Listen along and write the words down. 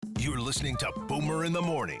You're listening to Boomer in the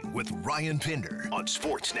Morning with Ryan Pinder on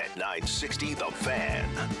Sportsnet 960 The Fan.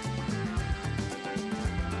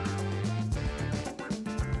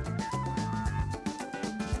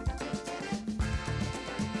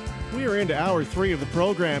 We are into hour 3 of the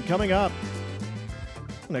program. Coming up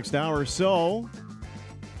next hour or so,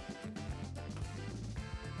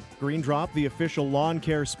 Green Drop, the official lawn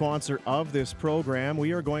care sponsor of this program.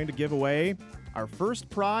 We are going to give away our first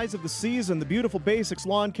prize of the season, the Beautiful Basics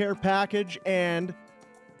Lawn Care Package, and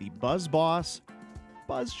the Buzz Boss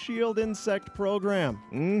Buzz Shield Insect Program.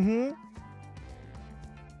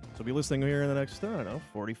 So be listening here in the next,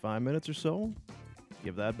 45 minutes or so.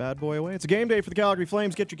 Give that bad boy away. It's a game day for the Calgary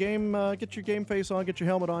Flames. Get your game face on, get your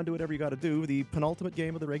helmet on, do whatever you got to do. The penultimate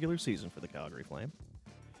game of the regular season for the Calgary Flame.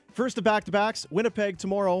 First of back-to-backs, Winnipeg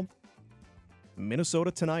tomorrow, Minnesota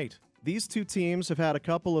tonight. These two teams have had a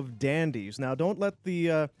couple of dandies. Now, don't let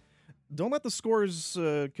the scores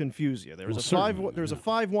confuse you. There was a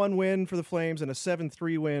 5-1 win for the Flames and a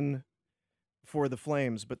 7-3 win for the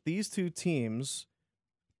Flames. But these two teams,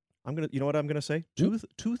 you know what I'm gonna say?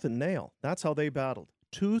 Tooth and nail. That's how they battled.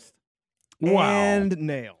 Tooth and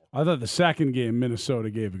nail. I thought the second game Minnesota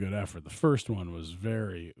gave a good effort. The first one was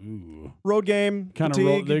very road game. Kind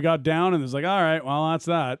of they got down and it's like, all right, well that's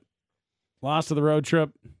that. Lost to the road trip.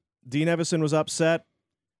 Dean Evison was upset.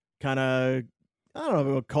 Kind of, I don't know if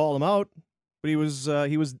I would call him out, but he was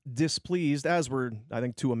displeased, as were, I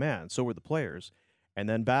think, to a man. So were the players. And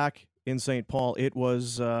then back in St. Paul, it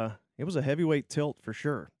was a heavyweight tilt for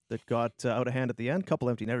sure that got out of hand at the end. Couple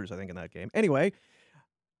empty netters, I think, in that game. Anyway,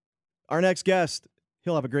 our next guest,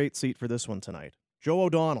 he'll have a great seat for this one tonight. Joe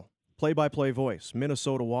O'Donnell, play-by-play voice,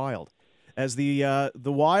 Minnesota Wild. As the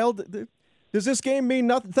Wild, does this game mean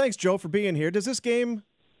nothing? Thanks, Joe, for being here. Does this game...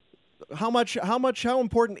 How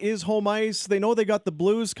important is home ice? They know they got the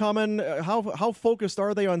Blues coming. How focused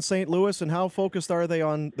are they on St. Louis, and how focused are they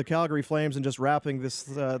on the Calgary Flames and just wrapping this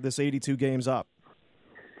 82 games up?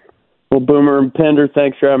 Well, Boomer and Pender,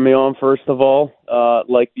 thanks for having me on, first of all.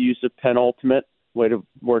 Like the use of penultimate. Way to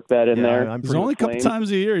work that in there. There's only a couple times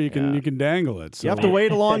a year you can dangle it. So. You have to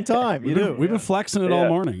wait a long time. We've been flexing it all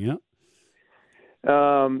morning,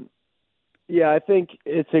 Yeah, I think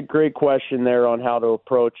it's a great question there on how to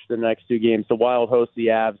approach the next two games. The Wild host the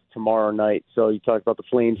Avs tomorrow night, so you talked about the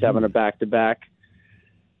Flames having a back-to-back.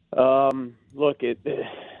 Look,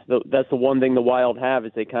 that's the one thing the Wild have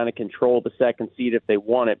is they kind of control the second seed if they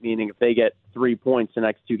want it, meaning if they get 3 points the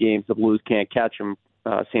next two games, the Blues can't catch them.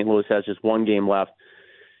 St. Louis has just one game left.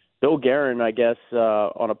 Bill Guerin, I guess,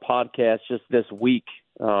 on a podcast just this week,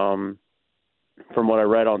 from what I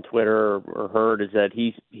read on Twitter or heard, is that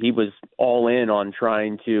he was all in on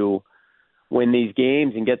trying to win these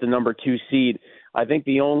games and get the number 2 seed. I think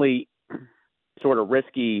the only sort of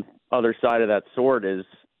risky other side of that sword is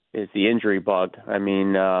the injury bug. I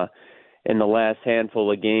mean, in the last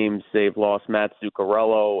handful of games, they've lost Matt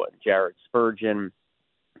Zuccarello, Jared Spurgeon.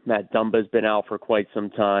 Matt Dumba's been out for quite some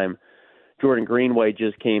time. Jordan Greenway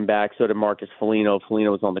just came back, so did Marcus Foligno.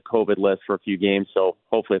 Foligno was on the COVID list for a few games, so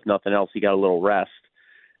hopefully, if nothing else, he got a little rest.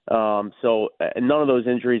 So none of those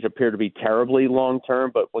injuries appear to be terribly long-term,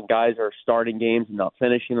 but when guys are starting games and not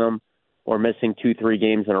finishing them or missing 2-3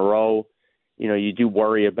 games in a row, you do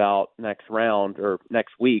worry about next round or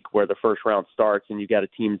next week where the first round starts and you got a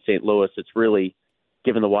team in St. Louis that's really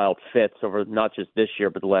given the Wild fits over not just this year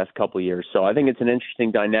but the last couple of years. So I think it's an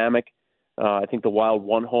interesting dynamic. I think the Wild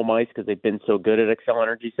won home ice because they've been so good at Xcel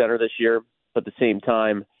Energy Center this year. But at the same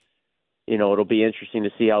time, it'll be interesting to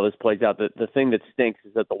see how this plays out. The thing that stinks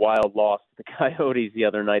is that the Wild lost to the Coyotes the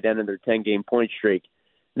other night, ended their 10-game point streak.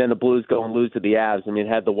 And then the Blues go and lose to the Avs. I mean,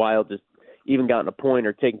 had the Wild just even gotten a point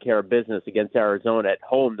or taken care of business against Arizona at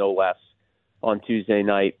home, no less, on Tuesday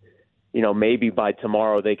night, maybe by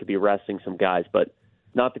tomorrow they could be resting some guys. But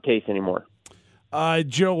not the case anymore.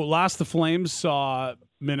 Joe, last the Flames saw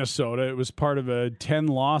Minnesota, it was part of a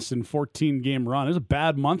 10-loss and 14-game run. It was a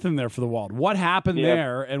bad month in there for the Wild. What happened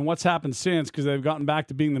there, and what's happened since? Because they've gotten back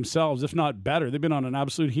to being themselves, if not better. They've been on an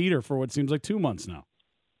absolute heater for what seems like 2 months now.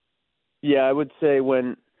 Yeah, I would say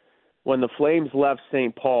when the Flames left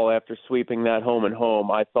St. Paul after sweeping that home and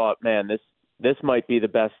home, I thought, man, this might be the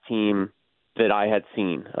best team that I had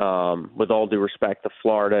seen. With all due respect to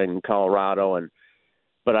Florida and Colorado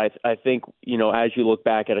But I think, as you look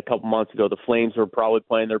back at a couple months ago, the Flames were probably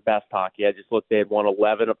playing their best hockey. I just looked, they had won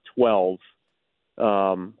 11 of 12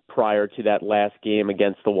 prior to that last game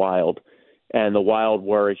against the Wild. And the Wild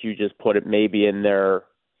were, as you just put it, maybe in their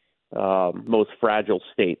most fragile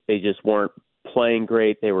state. They just weren't playing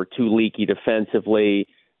great. They were too leaky defensively.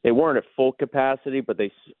 they weren't at full capacity, but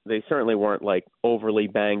they certainly weren't like overly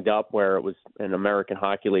banged up where it was an American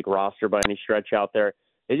Hockey League roster by any stretch out there.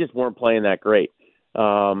 They just weren't playing that great.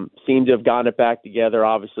 Seemed to have gotten it back together,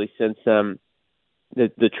 obviously, since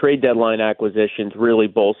the trade deadline acquisitions really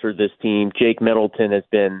bolstered this team. Jake Middleton has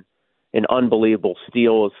been an unbelievable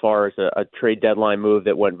steal as far as a trade deadline move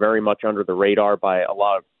that went very much under the radar by a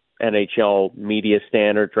lot of NHL media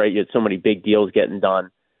standards, right? You had so many big deals getting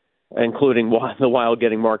done, including the Wild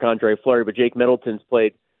getting Marc-Andre Fleury. But Jake Middleton's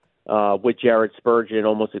played with Jared Spurgeon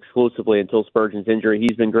almost exclusively until Spurgeon's injury.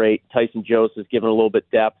 He's been great. Tyson Jost has given a little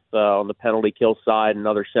bit depth on the penalty kill side,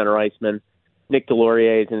 another center iceman. Nick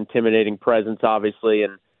Delorier is an intimidating presence, obviously,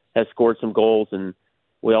 and has scored some goals, and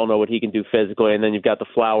we all know what he can do physically. And then you've got the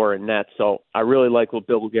Flower and net. So I really like what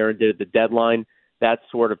Bill Guerin did at the deadline. That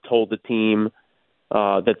sort of told the team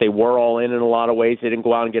that they were all in a lot of ways. They didn't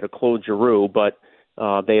go out and get a Claude Giroux, but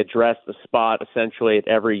they addressed the spot essentially at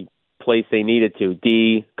every place they needed to.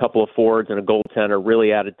 D, a couple of forwards, and a goaltender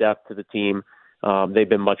really added depth to the team. They've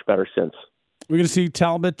been much better since. We're going to see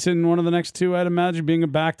Talbot in one of the next two, I'd imagine, being a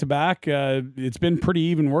back-to-back. It's been pretty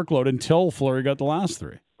even workload until Fleury got the last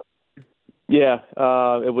three. Yeah,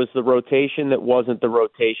 it was the rotation that wasn't the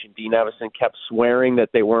rotation. Dean Evason kept swearing that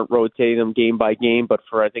they weren't rotating them game by game, but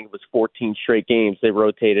for I think it was 14 straight games, they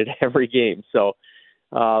rotated every game. So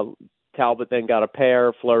Talbot then got a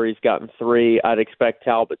pair. Fleury's gotten three. I'd expect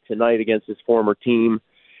Talbot tonight against his former team,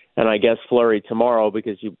 and I guess Fleury tomorrow,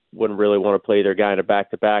 because you wouldn't really want to play their guy in a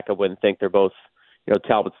back-to-back. I wouldn't think they're both,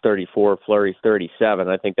 Talbot's 34, Fleury's 37.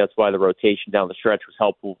 I think that's why the rotation down the stretch was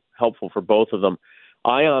helpful for both of them.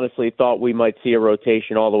 I honestly thought we might see a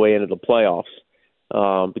rotation all the way into the playoffs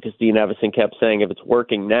because Dean Evason kept saying if it's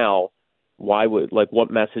working now,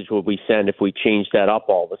 what message would we send if we changed that up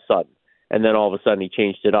all of a sudden? And then all of a sudden he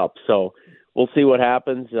changed it up. So we'll see what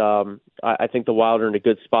happens. I think the Wild are in a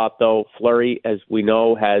good spot, though. Fleury, as we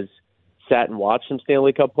know, has sat and watched some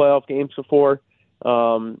Stanley Cup playoff games before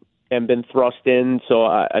and been thrust in. So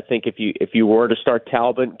I think if you were to start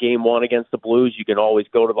Talbot game one against the Blues, you can always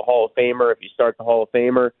go to the Hall of Famer. If you start the Hall of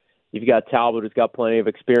Famer, you've got Talbot, who's got plenty of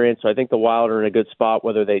experience. So I think the Wild are in a good spot,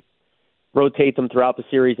 whether they rotate them throughout the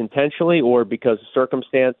series intentionally or because of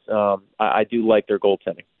circumstance. I do like their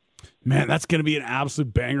goaltending. Man, that's going to be an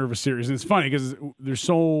absolute banger of a series. And it's funny because there's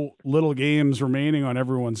so little games remaining on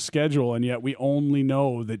everyone's schedule, and yet we only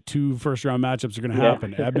know that two first-round matchups are going to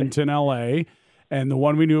happen. Edmonton, L.A., and the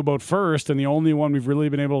one we knew about first, and the only one we've really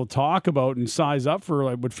been able to talk about and size up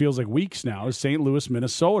for what feels like weeks now, is St. Louis,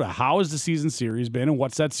 Minnesota. How has the season series been, and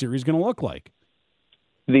what's that series going to look like?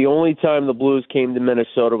 The only time the Blues came to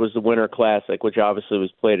Minnesota was the Winter Classic, which obviously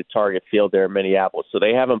was played at Target Field there in Minneapolis. So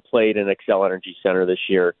they haven't played in Xcel Energy Center this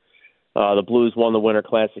year. The Blues won the Winter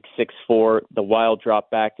Classic 6-4. The Wild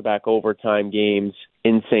dropped back-to-back overtime games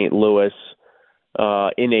in St. Louis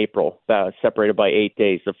in April, separated by 8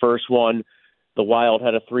 days. The first one, the Wild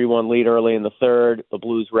had a 3-1 lead early in the third. The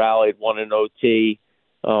Blues rallied, won an OT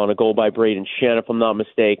on a goal by Braden Shen, if I'm not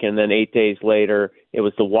mistaken. And then 8 days later, it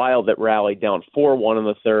was the Wild that rallied down 4-1 in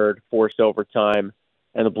the third, forced overtime,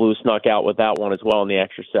 and the Blues snuck out with that one as well in the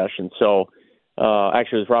extra session. So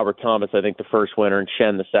actually, it was Robert Thomas, I think, the first winner, and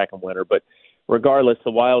Shen the second winner. But regardless,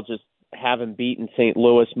 the Wild just haven't beaten St.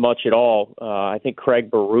 Louis much at all. I think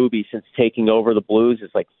Craig Berube, since taking over the Blues,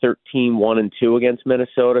 is like 13-1-2 against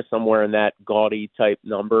Minnesota, somewhere in that gaudy type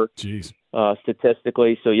number. Jeez.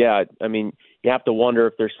 Statistically. So, yeah, I mean, you have to wonder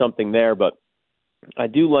if there's something there. But I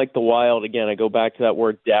do like the Wild. Again, I go back to that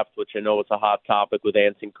word depth, which I know is a hot topic with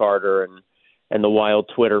Anson Carter and the Wild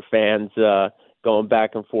Twitter fans going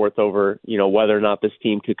back and forth over, whether or not this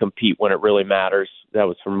team could compete when it really matters. That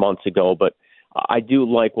was from months ago. But I do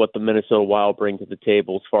like what the Minnesota Wild bring to the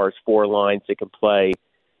table as far as four lines that can play,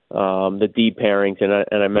 the deep pairings,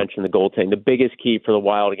 and I mentioned the goaltending. The biggest key for the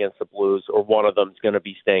Wild against the Blues, or one of them, is going to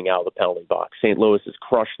be staying out of the penalty box. St. Louis has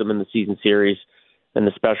crushed them in the season series and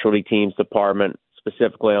the specialty teams department,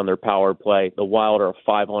 specifically on their power play. The Wild are a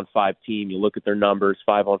 5-on-5 team. You look at their numbers,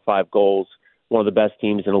 5-on-5 goals, one of the best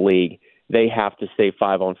teams in the league. They have to stay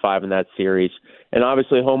 5-on-5 in that series. And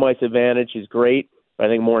obviously, home ice advantage is great, but I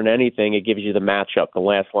think more than anything, it gives you the matchup, the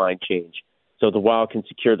last line change. So the Wild can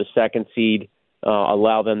secure the second seed,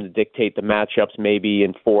 allow them to dictate the matchups maybe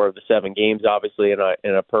in 4 of the 7 games, obviously, in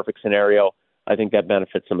a perfect scenario. I think that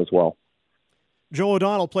benefits them as well. Joe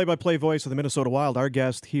O'Donnell, play-by-play voice of the Minnesota Wild, our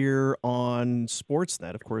guest here on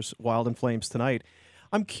Sportsnet, of course, Wild and Flames tonight.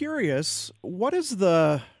 I'm curious, what is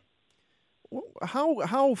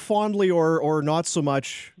how fondly or not so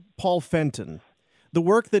much Paul Fenton, the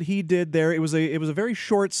work that he did there, it was a very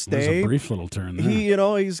short stay. There's a brief little turn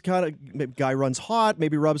there. He's kind of guy runs hot,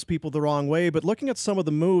 maybe rubs people the wrong way. But looking at some of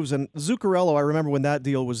the moves, and Zuccarello, I remember when that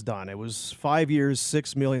deal was done. It was 5 years,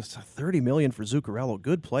 $6 million, $30 million for Zuccarello.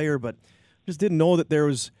 Good player, but just didn't know that there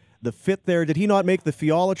was the fit there. Did he not make the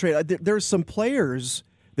Fiala trade? There's some players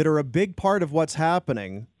that are a big part of what's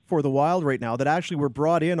happening for the Wild right now that actually were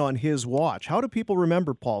brought in on his watch. How do people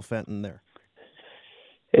remember Paul Fenton there?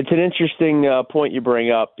 It's an interesting point you bring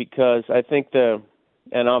up because I think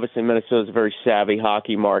and obviously Minnesota is a very savvy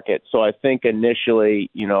hockey market. So I think initially,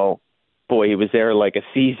 he was there like a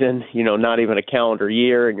season, not even a calendar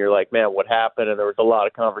year. And you're like, man, what happened? And there was a lot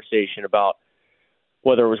of conversation about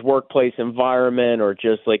whether it was workplace environment or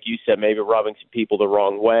just, like you said, maybe rubbing some people the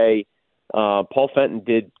wrong way. Paul Fenton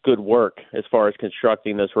did good work as far as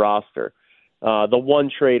constructing this roster. The one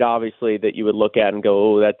trade, obviously, that you would look at and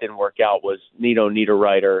go, oh, that didn't work out was Nino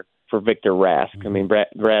Niederreiter for Victor Rask. I mean,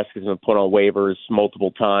 Rask has been put on waivers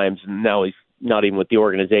multiple times, and now he's not even with the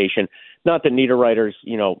organization. Not that Niederreiter's,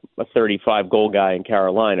 a 35-goal guy in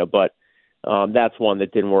Carolina, but that's one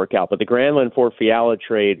that didn't work out. But the Granlund for Fiala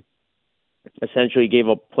trade essentially gave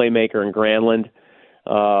a playmaker in Granlund,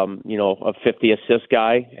 a 50-assist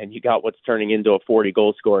guy, and you got what's turning into a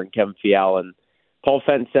 40-goal scorer in Kevin Fiala. And Paul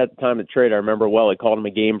Fenton said at the time of the trade, I remember well, he called him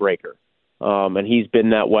a game breaker. And he's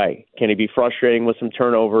been that way. Can he be frustrating with some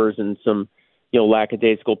turnovers and some,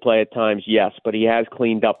 lackadaisical play at times? Yes, but he has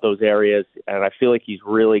cleaned up those areas, and I feel like he's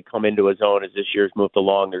really come into his own as this year's moved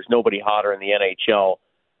along. There's nobody hotter in the NHL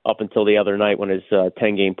up until the other night when his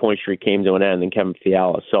 10-game point streak came to an end than Kevin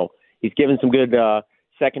Fiala. So he's given some good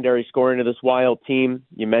secondary scoring to this Wild team.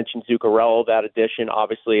 You mentioned Zuccarello, that addition,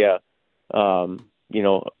 obviously a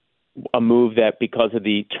move that because of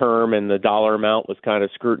the term and the dollar amount was kind of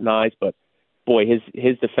scrutinized, but boy,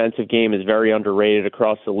 his defensive game is very underrated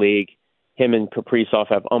across the league. Him and Kaprizov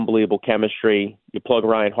have unbelievable chemistry. You plug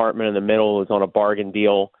Ryan Hartman in the middle, who's on a bargain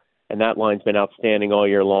deal, and that line's been outstanding all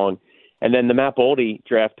year long. And then the Matt Boldy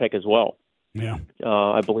draft pick as well. Yeah,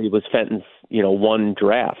 I believe was Fenton's, one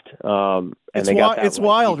draft. And it's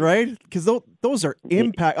wild, right? Because those are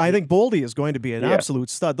impact. I think Boldy is going to be an absolute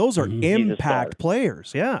stud. Those are impact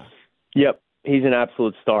players. Yeah. Yep, he's an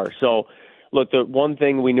absolute star. So, look, the one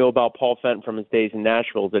thing we knew about Paul Fenton from his days in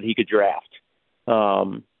Nashville is that he could draft.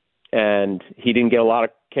 And he didn't get a lot of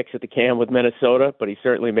kicks at the can with Minnesota, but he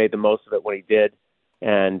certainly made the most of it when he did.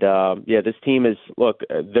 And, this team is,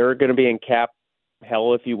 they're going to be in cap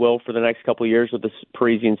hell, if you will, for the next couple of years with the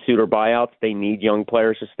Parise and Suter buyouts. They need young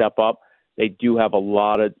players to step up. They do have a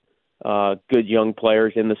lot of good young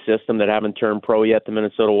players in the system that haven't turned pro yet, the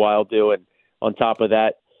Minnesota Wild do. And on top of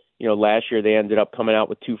that, last year they ended up coming out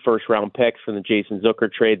with 2 first-round picks from the Jason Zucker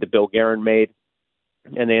trade that Bill Guerin made.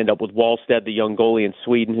 And they end up with Wallstedt, the young goalie in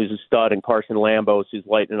Sweden, who's a stud, and Carson Lambos, who's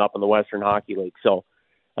lighting up in the Western Hockey League. So,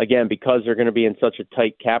 again, because they're going to be in such a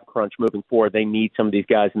tight cap crunch moving forward, they need some of these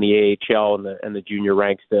guys in the AHL and the junior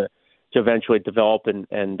ranks to eventually develop and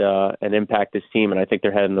impact this team, and I think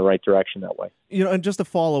they're heading in the right direction that way. And just to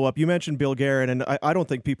follow up, you mentioned Bill Guerin, and I don't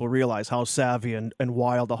think people realize how savvy and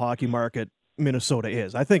wild the hockey market Minnesota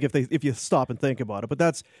is. I think if you stop and think about it,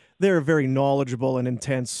 but they're a very knowledgeable and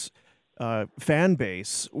intense fan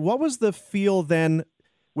base. What was the feel then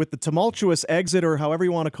with the tumultuous exit, or however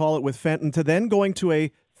you want to call it, with Fenton, to then going to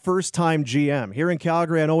a first-time GM? Here in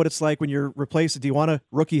Calgary, I know what it's like when you're replaced. Do you want a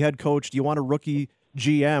rookie head coach? Do you want a rookie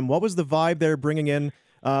GM? What was the vibe there bringing in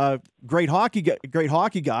great hockey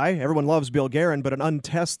guy? Everyone loves Bill Guerin, but an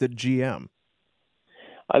untested GM.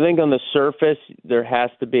 I think on the surface, there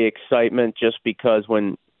has to be excitement just because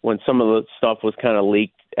when some of the stuff was kind of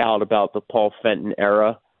leaked out about the Paul Fenton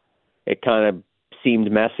era, it kind of seemed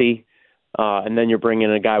messy. And then you're bringing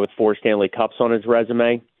in a guy with 4 Stanley Cups on his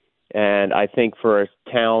resume. And I think for a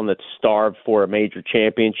town that's starved for a major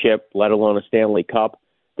championship, let alone a Stanley Cup,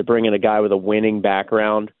 to bring in a guy with a winning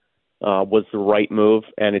background was the right move,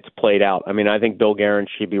 and it's played out. I mean, I think Bill Guerin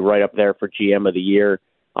should be right up there for GM of the year.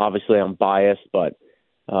 Obviously, I'm biased, but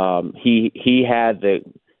he had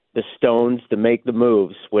the stones to make the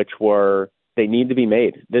moves, which they need to be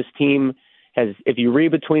made. This team has, if you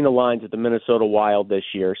read between the lines of the Minnesota Wild this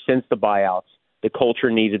year, since the buyouts, the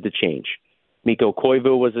culture needed to change. Mikko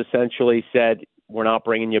Koivu was essentially said, we're not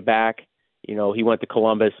bringing you back. He went to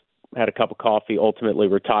Columbus, had a cup of coffee, ultimately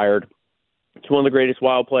retired. It's one of the greatest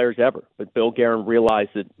Wild players ever. But Bill Guerin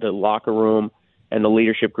realized that the locker room and the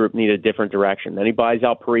leadership group needed a different direction. Then he buys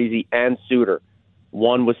out Parise and Suter.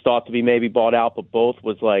 One was thought to be maybe bought out, but both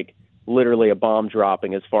was like literally a bomb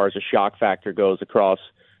dropping as far as a shock factor goes across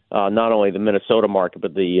not only the Minnesota market,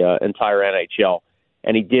 but the entire NHL.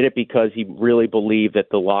 and he did it because he really believed that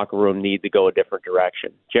the locker room needed to go a different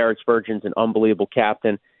direction. Jared Spurgeon's an unbelievable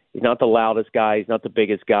captain. He's not the loudest guy. He's not the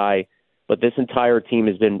biggest guy. But this entire team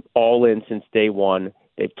has been all in since day one.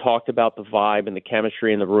 They've talked about the vibe and the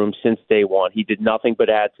chemistry in the room since day one. He did nothing but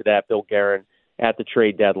add to that, Bill Guerin, at the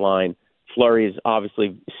trade deadline. Fleury is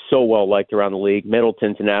obviously so well-liked around the league.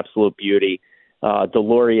 Middleton's an absolute beauty.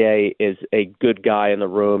 Delorier is a good guy in the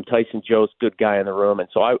room. Tyson Joe's a good guy in the room. And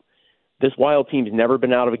so this Wild team's never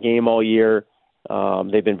been out of a game all year.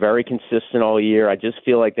 They've been very consistent all year. I just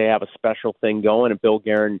feel like they have a special thing going, and Bill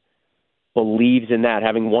Guerin believes in that,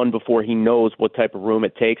 having won before. He knows what type of room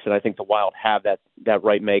it takes, and I think the Wild have that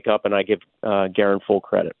right makeup, and I give Guerin full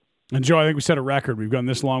credit. And, Joe, I think we set a record. We've gone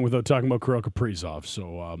this long without talking about Kirill Kaprizov,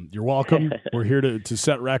 so you're welcome. We're here to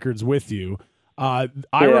set records with you. I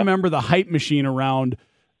remember the hype machine around,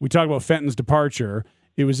 we talked about Fenton's departure.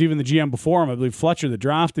 It was even the GM before him, I believe Fletcher, that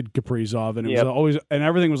drafted Kaprizov, and it was always, and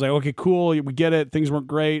everything was like, okay, cool, we get it, things weren't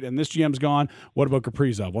great, and this GM's gone. What about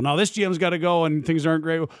Kaprizov? Well, now this GM's got to go, and things aren't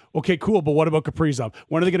great. Okay, cool, but what about Kaprizov?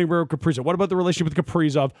 When are they getting rid of Kaprizov? What about the relationship with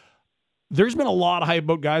Kaprizov? There's been a lot of hype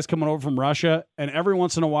about guys coming over from Russia, and every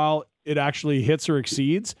once in a while it actually hits or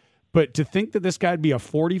exceeds. But to think that this guy'd be a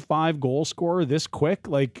 45-goal scorer this quick,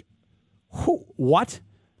 like, what?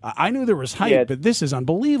 I knew there was hype, but this is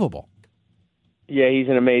unbelievable. Yeah, he's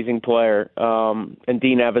an amazing player. And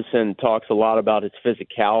Dean Evison talks a lot about his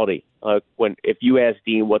physicality. If you ask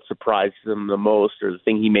Dean what surprised him the most, or the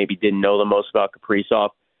thing he maybe didn't know the most about Kaprizov,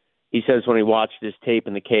 he says when he watched his tape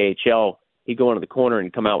in the KHL, he'd go into the corner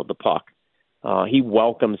and come out with the puck. He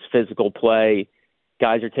welcomes physical play.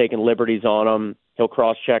 Guys are taking liberties on him. He'll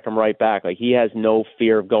cross-check them right back. Like, he has no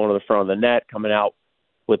fear of going to the front of the net, coming out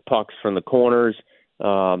with pucks from the corners.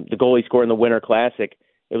 The goal he scored in the Winter Classic,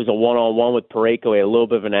 it was a one-on-one with Parayko. He had a little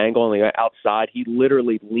bit of an angle on the outside. He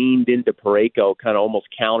literally leaned into Parayko, kind of almost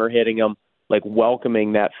counter-hitting him, like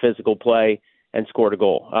welcoming that physical play, and scored a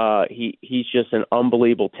goal. He's just an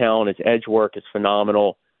unbelievable talent. His edge work is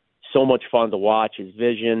phenomenal. So much fun to watch. His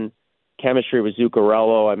vision, chemistry with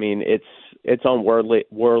Zuccarello. I mean, it's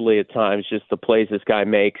unworldly at times, just the plays this guy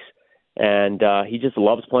makes. And he just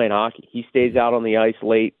loves playing hockey. He stays out on the ice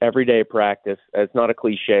late every day of practice. It's not a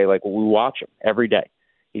cliche. Like, we watch him every day.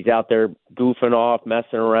 He's out there goofing off,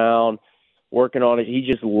 messing around, working on it.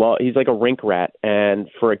 He's like a rink rat. And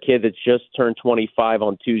for a kid that's just turned 25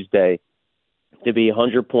 on Tuesday, to be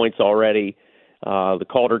 100 points already, the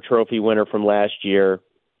Calder Trophy winner from last year,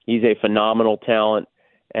 he's a phenomenal talent.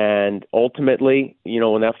 And ultimately,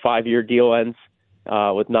 when that 5-year deal ends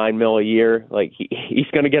with $9 million a year, like, he's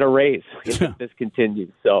going to get a raise if this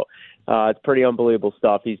continues. So it's pretty unbelievable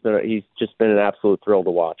stuff. He's just been an absolute thrill to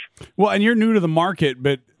watch. Well, and you're new to the market,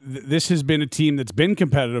 but this has been a team that's been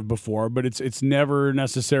competitive before, but it's never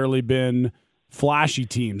necessarily been flashy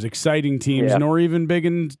teams, exciting teams, nor even big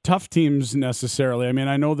and tough teams necessarily. I mean,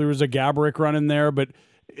 I know there was a Gaborik run in there, but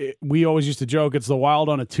we always used to joke it's the Wild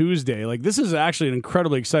on a Tuesday. Like, this is actually an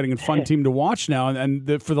incredibly exciting and fun team to watch now,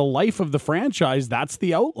 and for the life of the franchise, that's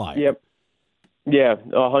the outlier. Yep. Yeah,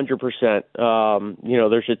 100%.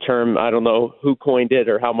 There's a term, I don't know who coined it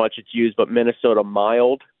or how much it's used, but Minnesota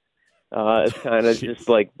mild. It's kind of just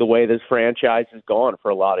like the way this franchise has gone for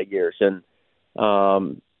a lot of years. And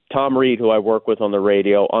Tom Reed, who I work with on the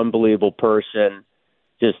radio, unbelievable person,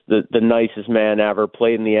 just the nicest man ever,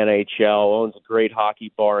 played in the NHL, owns a great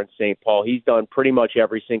hockey bar in St. Paul. He's done pretty much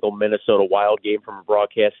every single Minnesota Wild game from a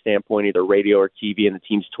broadcast standpoint, either radio or TV, in the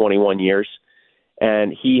team's 21 years.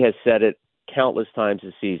 And he has said it countless times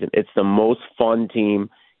this season. It's the most fun team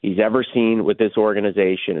he's ever seen with this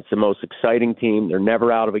organization. It's the most exciting team. They're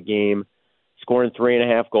never out of a game, scoring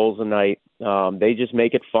 3.5 goals a night. They just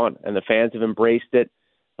make it fun, and the fans have embraced it.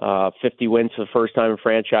 50 wins for the first time in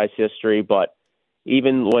franchise history, but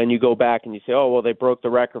even when you go back and you say, oh, well, they broke the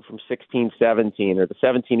record from 16-17, or the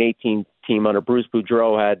 17-18 team under Bruce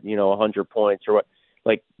Boudreau had, 100 points, or what,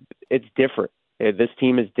 like, it's different. This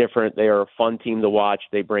team is different. They are a fun team to watch.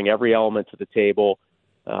 They bring every element to the table.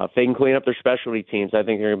 If they can clean up their specialty teams, I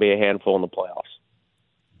think they're going to be a handful in the playoffs.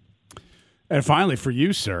 And finally, for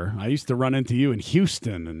you, sir, I used to run into you in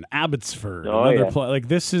Houston and Abbotsford. Like,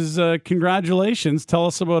 this is congratulations. Tell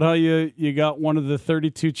us about how you got one of the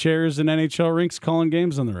 32 chairs in NHL rinks calling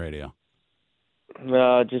games on the radio.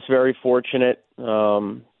 Just very fortunate. This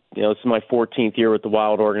is my 14th year with the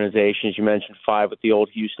Wild organization. As you mentioned, 5 with the old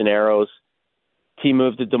Houston Aeros. Team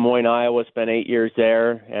moved to Des Moines, Iowa, spent 8 years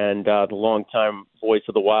there, and the longtime voice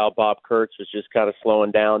of the Wild, Bob Kurtz, was just kind of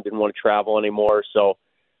slowing down, didn't want to travel anymore. So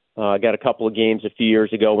I got a couple of games a few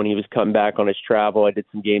years ago when he was coming back on his travel. I did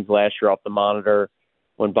some games last year off the monitor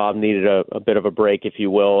when Bob needed a bit of a break, if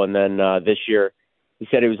you will. And then this year he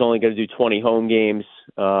said he was only going to do 20 home games.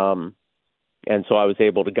 And so I was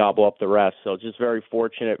able to gobble up the rest. So just very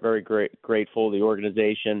fortunate, very grateful to the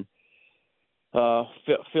organization.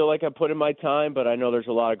 Feel like I put in my time, but I know there's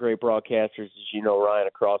a lot of great broadcasters, as you know, Ryan,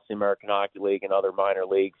 across the American Hockey League and other minor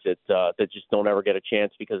leagues that just don't ever get a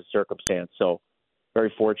chance because of circumstance. So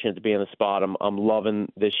very fortunate to be in the spot. I'm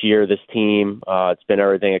loving this year, this team. It's been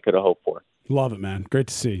everything I could have hoped for. Love it, man. Great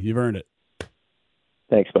to see. You've earned it.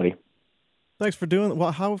 Thanks, buddy. Thanks for doing.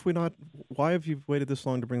 Well, how have we not? Why have you waited this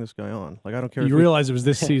long to bring this guy on? Like, I don't care. You realize it was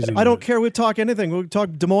this season. I don't care. We talk anything. We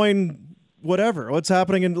talk Des Moines, whatever. What's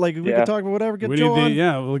happening in we can talk about whatever. Get Joe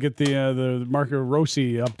on. We'll get the Marco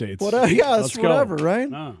Rossi updates. Whatever. Yeah, that's whatever, right?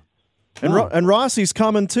 And Rossi's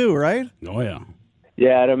coming too, right? Oh yeah.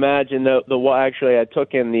 Yeah, I'd imagine actually I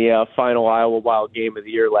took in the final Iowa Wild game of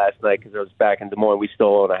the year last night because I was back in Des Moines. We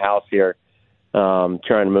still own a house here, trying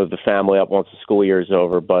to move the family up once the school year is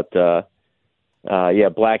over, but.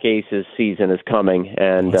 Black Aces season is coming,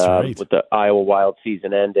 and right. With the Iowa Wild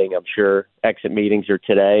season ending, I'm sure exit meetings are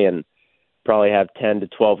today, and probably have 10 to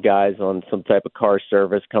 12 guys on some type of car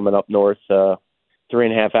service coming up north,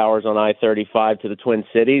 3.5 hours on I-35 to the Twin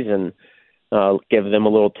Cities, and give them a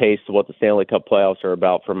little taste of what the Stanley Cup playoffs are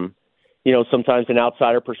about from, sometimes an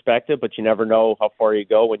outsider perspective, but you never know how far you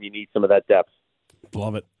go when you need some of that depth.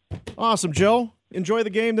 Love it. Awesome, Joe. Enjoy the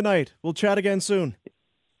game tonight. We'll chat again soon.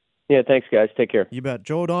 Yeah, thanks, guys. Take care. You bet.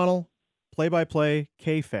 Joe O'Donnell, play-by-play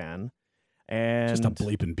K-fan. And just a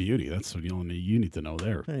bleeping beauty. That's what you need to know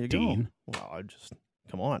there, There you Dean. go. Well,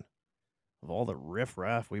 come on. Of all the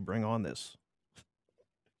riff-raff we bring on this.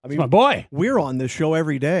 I mean, my boy. We're on this show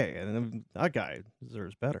every day, and that guy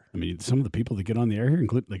deserves better. I mean, some of the people that get on the air here,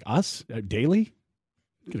 include like us, daily.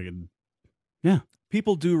 Yeah.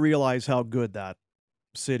 People do realize how good that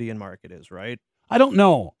city and market is, right? I don't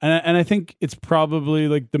know. And I think it's probably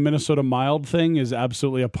like the Minnesota Mild thing is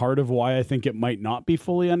absolutely a part of why I think it might not be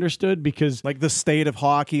fully understood, because like the state of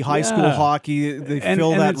hockey, high school hockey, they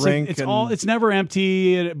fill that rink. It's never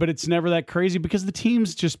empty, but it's never that crazy because the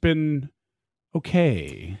team's just been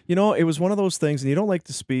okay. It was one of those things, and you don't like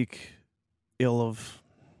to speak ill of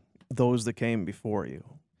those that came before you.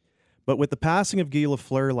 But with the passing of Guy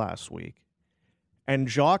Lafleur last week, and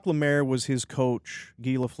Jacques Lemaire was his coach,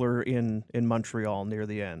 Guy Lafleur, in Montreal near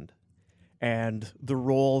the end. And the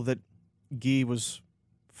role that Guy was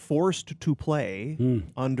forced to play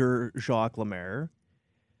under Jacques Lemaire.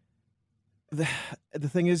 The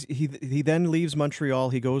thing is, he then leaves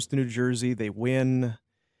Montreal. He goes to New Jersey. They win.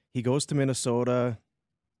 He goes to Minnesota.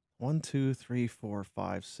 1, 2, 3, 4,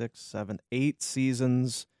 5, 6, 7, 8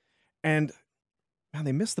 seasons. And man,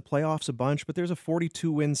 they missed the playoffs a bunch, but there's a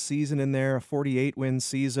 42-win season in there, a 48-win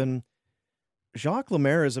season. Jacques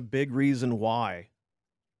Lemaire is a big reason why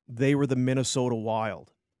they were the Minnesota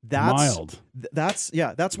Wild. That's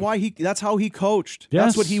why that's how he coached. Yes.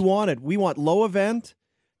 That's what he wanted. We want low event,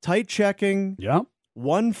 tight checking. Yep.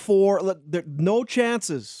 1-4, no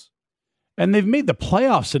chances. And they've made the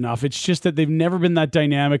playoffs enough. It's just that they've never been that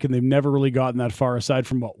dynamic, and they've never really gotten that far, aside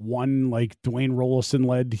from one like Dwayne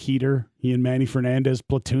Roloson-led heater. He and Manny Fernandez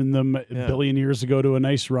platooned them a billion years ago to a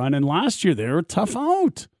nice run. And last year, they were tough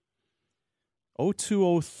out.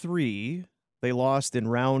 02-03, they lost in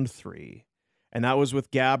round 3. And that was with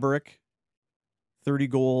Gaborik. 30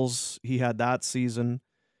 goals he had that season.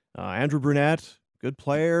 Andrew Brunette, good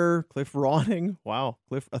player. Cliff Ronning. Wow.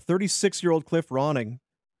 A 36-year-old Cliff Ronning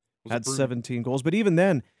had 17 goals. But even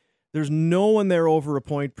then, there's no one there over a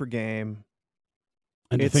point per game.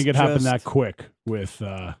 And to think it happened that quick with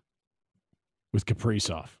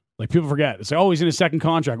Kaprizov. Like, people forget. It's like, he's in his second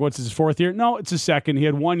contract. What's his 4th year? No, it's his second. He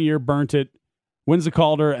had 1 year, burnt it, wins the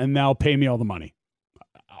Calder, and now pay me all the money.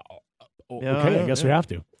 I guess we have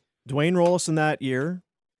to. Dwayne Roloson that year,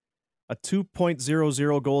 a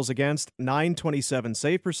 2.00 goals against, .927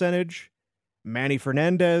 save percentage. Manny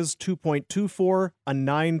Fernandez, 2.24, a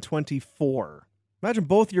 .924. Imagine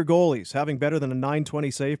both your goalies having better than a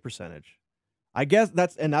 .920 save percentage. I guess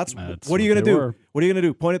that's what are you going to do? What are you going to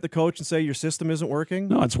do? Point at the coach and say your system isn't working?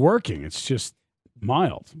 No, it's working. It's just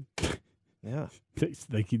mild. Yeah.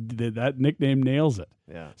 That nickname nails it.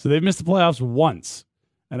 Yeah. So they've missed the playoffs once.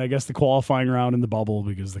 And I guess the qualifying round in the bubble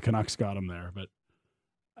because the Canucks got them there. But,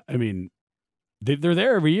 I mean, they're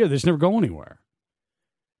there every year. They just never go anywhere.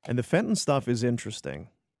 And the Fenton stuff is interesting.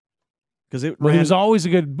 Because he was always a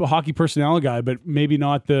good hockey personnel guy, but maybe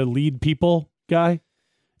not the lead people guy.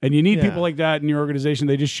 And you need people like that in your organization.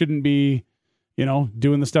 They just shouldn't be,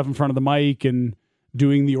 doing the stuff in front of the mic and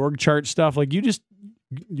doing the org chart stuff. Like,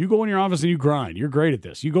 you go in your office and you grind. You're great at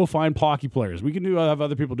this. You go find hockey players. We can have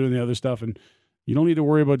other people doing the other stuff, and you don't need to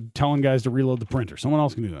worry about telling guys to reload the printer. Someone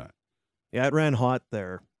else can do that. Yeah, it ran hot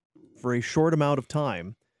there for a short amount of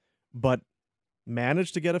time, but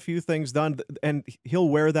managed to get a few things done. And he'll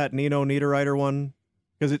wear that Nino Niederreiter one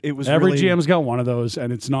because it was Every really... GM's got one of those,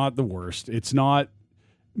 and it's not the worst. It's not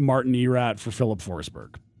Martin Erat for Philip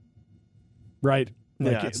Forsberg, right?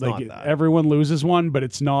 Yeah, it's not that. Everyone loses one, but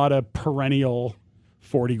it's not a perennial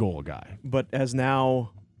 40-goal guy. But as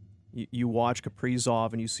now you watch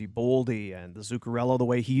Kaprizov and you see Boldy and the Zuccarello, the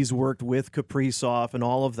way he's worked with Kaprizov and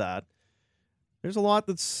all of that, there's a lot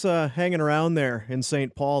that's hanging around there in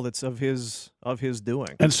St. Paul that's of his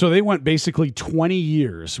doing. And so they went basically 20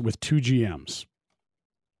 years with 2 GMs.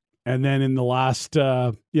 And then in the last,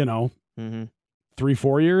 3-4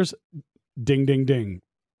 years, ding, ding, ding.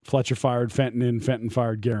 Fletcher fired Fenton in, Fenton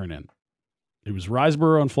fired Guerin in. It was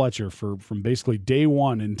Riseborough and Fletcher from basically day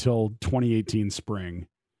one until 2018 spring.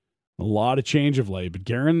 A lot of change of late, but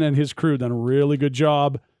Guerin and his crew done a really good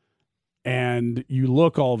job. And you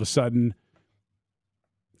look all of a sudden,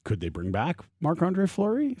 could they bring back Marc-Andre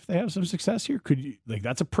Fleury if they have some success here? Could you,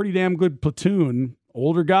 that's a pretty damn good platoon,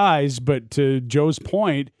 older guys, but to Joe's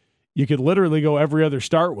point, you could literally go every other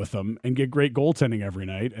start with them and get great goaltending every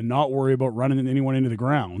night and not worry about running anyone into the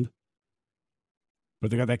ground. But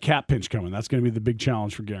they got that cap pinch coming. That's going to be the big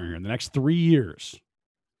challenge for Guerin here in the next 3 years.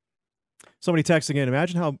 Somebody texting in,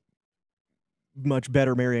 imagine how much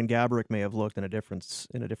better Marian Gaborik may have looked in a different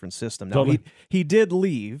system. Now, Totally. he did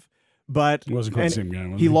leave, but He wasn't quite the same guy,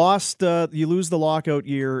 was he lost. You lose the lockout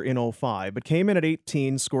year in 05, but came in at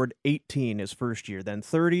 18, scored 18 his first year, then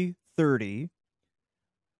 30,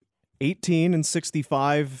 18 and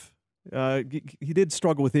 65. He did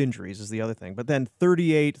struggle with injuries is the other thing, but then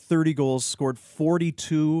 38, 30 goals, scored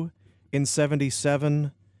 42 in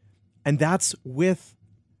 77, and that's with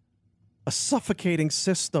a suffocating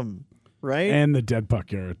system, right? And the dead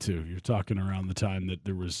puck era, too. You're talking around the time that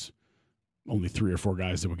there was only 3 or 4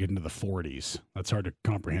 guys that would get into the 40s. That's hard to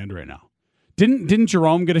comprehend right now. Didn't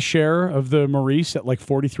Jerome get a share of the Maurice at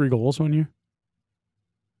 43 goals one year?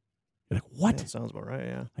 You're like, what? Yeah, sounds about right,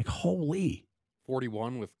 yeah. Holy.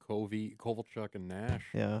 41 with Kovalchuk, and Nash.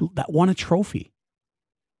 Yeah. That won a trophy.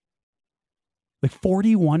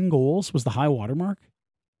 41 goals was the high watermark?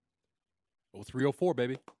 0304,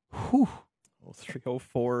 baby. Whew.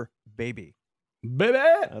 0304, baby. Baby!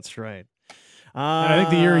 That's right. I think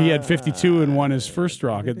the year he had 52 and won his first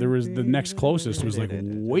rocket, there was the next closest was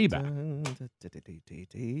way back.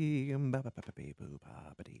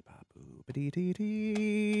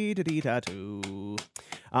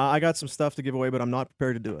 I got some stuff to give away, but I'm not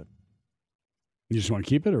prepared to do it. You just want to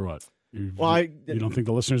keep it or what? You don't think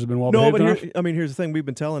the listeners have been well No, behaved but enough? here's the thing. We've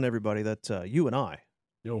been telling everybody that you and I,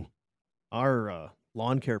 Yo. our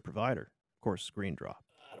lawn care provider, of course, Green Drop.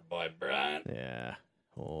 Boy, Brian. Yeah.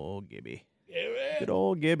 Oh, Gibby. Good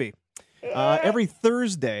old Gibby. Every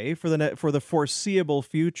Thursday for the foreseeable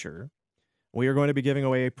future, we are going to be giving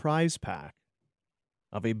away a prize pack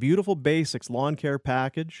of a beautiful basics lawn care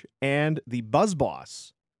package and the Buzz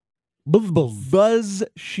Boss Buzz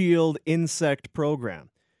Shield insect program.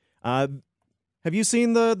 Have you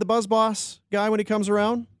seen the Buzz Boss guy when he comes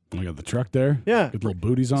around? I got the truck there. Yeah. Good little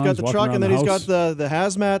booties on. He's got the truck, and then he's got the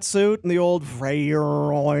hazmat suit and the old.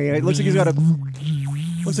 It looks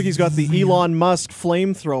like he's got the Elon Musk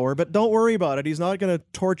flamethrower, but don't worry about it. He's not going to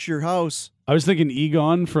torch your house. I was thinking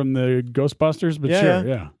Egon from the Ghostbusters, but sure,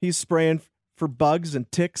 yeah. He's spraying for bugs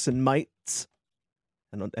and ticks and mites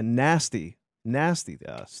and nasty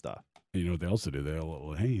stuff. You know what they also do?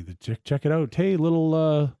 They'll, hey, check it out. Hey,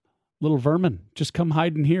 little vermin, just come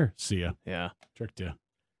hide in here. See ya. Yeah. Tricked you.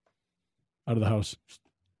 Out of the house.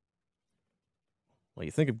 Well,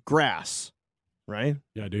 you think of grass, right?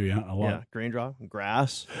 Yeah, I do, yeah. A lot. Yeah, grain drop,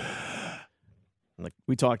 grass. Like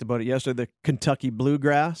we talked about it yesterday, the Kentucky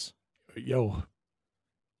bluegrass. Yo.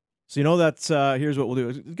 So you know that's here's what we'll do.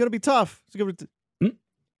 It's gonna be tough.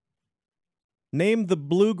 Name the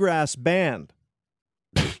bluegrass band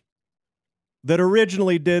that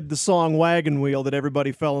originally did the song Wagon Wheel that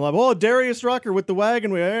everybody fell in love with. Oh, Darius Rucker with the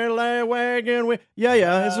Wagon Wheel. Hey, Wagon Wheel.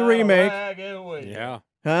 Yeah, it's a remake. Yeah.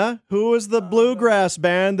 Huh? Who was the bluegrass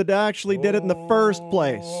band that actually did it in the first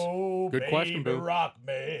place? Good question, Boo. Rock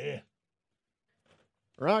me.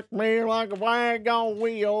 Rock me like a wagon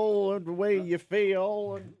wheel, the way you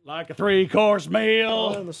feel. Like a 3-course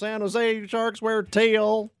meal. And the San Jose Sharks wear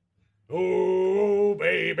teal. Oh,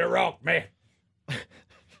 baby, rock me.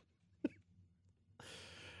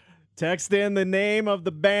 Text in the name of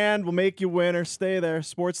the band. We'll make you winner. Stay there.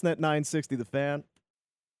 Sportsnet 960, The Fan.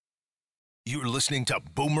 You're listening to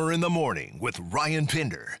Boomer in the Morning with Ryan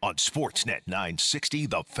Pinder on Sportsnet 960,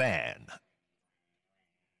 The Fan.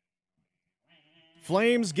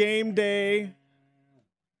 Flames game day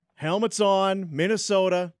Helmets on,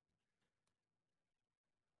 Minnesota,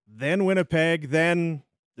 then Winnipeg, then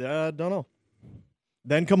don't know.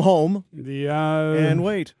 Then come home and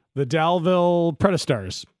wait. The Dalville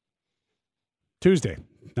Predastars. Tuesday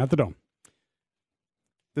at the Dome.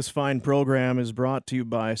 This fine program is brought to you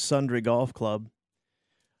by Sundry Golf Club.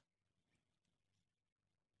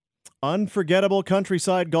 Unforgettable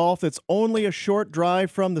countryside golf that's only a short drive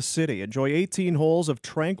from the city. Enjoy 18 holes of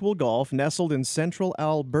tranquil golf nestled in central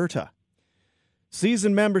Alberta.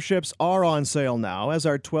 Season memberships are on sale now, as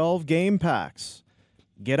are 12 game packs.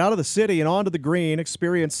 Get out of the city and onto the green.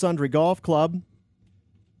 Experience Sundry Golf Club.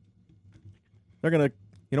 They're going to,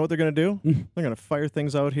 you know what they're going to do? They're going to fire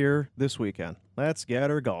things out here this weekend. Let's get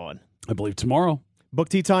her going. I believe tomorrow. Book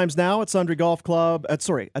tee times now at Sundry Golf Club. At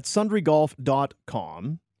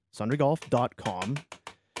sundragolf.com. sundragolf.com.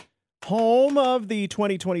 Home of the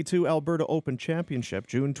 2022 Alberta Open Championship,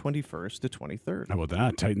 June 21st to 23rd. How about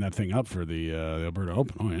that? Tighten that thing up for the Alberta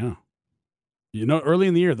Open. Oh, yeah. You know, early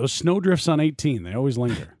in the year, those snow drifts on 18, they always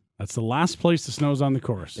linger. That's the last place the snow's on the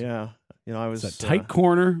course. Yeah. You know, I was It's that tight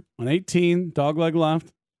corner on 18, dogleg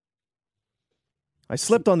left. I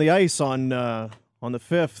slipped on the ice on the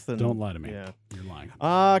 5th. And, Don't lie to me. Yeah. You're lying.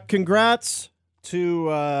 Congrats to,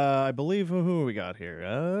 I believe, who we got here?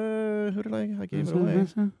 Who did I gave it away?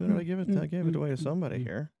 Who did I give it to? I gave it away to somebody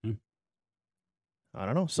here. I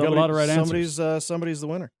don't know. Got a lot of right answers. Somebody's the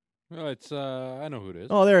winner. Well, it's I know who it is.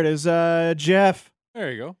 Oh, there it is. Jeff. There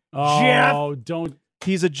you go. Oh, Jeff. don't.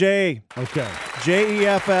 He's a J. Okay.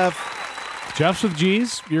 Jeff. Jeff's with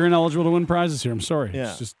G's. You're ineligible to win prizes here. I'm sorry. Yeah.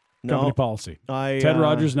 It's just company policy. Ted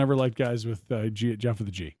Rogers never liked guys with Jeff with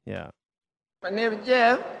a G. Yeah. My name is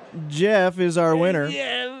Jeff. Jeff is our winner.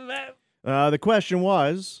 The question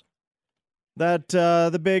was that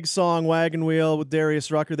the big song Wagon Wheel with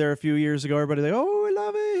Darius Rucker there a few years ago. Everybody like, oh, I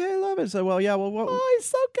love it. I love it. So, well, yeah. Well, what? Oh, he's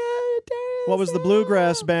so good, Darius. What was the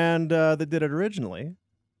bluegrass band that did it originally?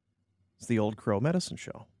 It's the Old Crow Medicine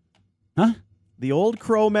Show. Huh? The Old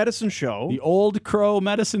Crow Medicine Show. The Old Crow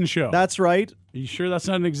Medicine Show. That's right. Are you sure that's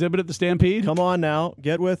not an exhibit at the Stampede? Come on now.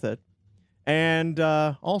 Get with it. And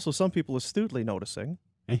also some people astutely noticing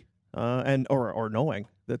and or knowing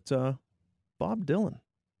that Bob Dylan,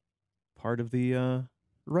 part of the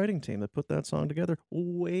writing team that put that song together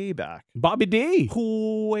way back. Bobby D.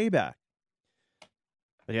 Way back.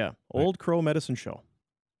 But yeah, Old Crow Medicine Show.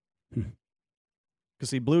 Because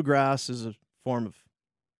see, bluegrass is a form of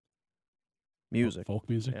music. Folk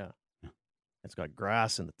music? Yeah. It's got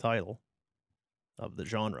grass in the title of the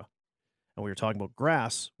genre. And we were talking about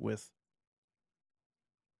grass with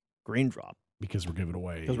Green Drop. Because we're giving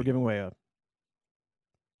away. Because we're giving away a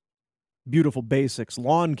Beautiful Basics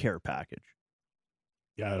lawn care package.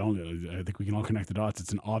 Yeah, I think we can all connect the dots.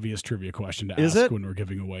 It's an obvious trivia question to Is ask it? when we're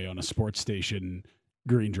giving away on a sports station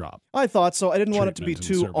Green Drop. I thought so. I didn't want it to be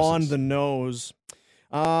Treatment and too on services. the nose.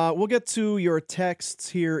 We'll get to your texts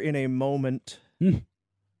here in a moment.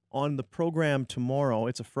 On the program tomorrow,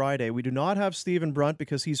 it's a Friday. We do not have Stephen Brunt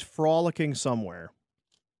because he's frolicking somewhere.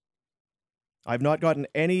 I've not gotten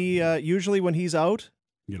any, usually when he's out,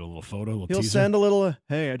 Get a little photo, a little he'll teaser. send a little,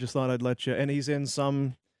 hey, I just thought I'd let you, and he's in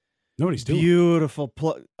some Know what he's doing. beautiful,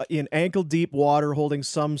 in ankle-deep water holding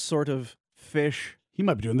some sort of fish. He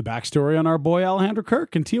might be doing the backstory on our boy Alejandro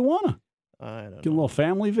Kirk in Tijuana. I don't Get a know. little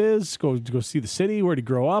family viz. Go see the city. Where'd he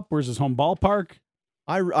grow up? Where's his home ballpark?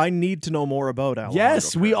 I need to know more about Alejandro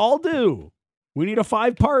Yes, we Kirk. all do. We need a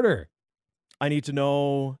 5-parter. I need to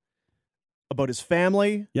know about his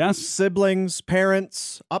family, Yes. siblings,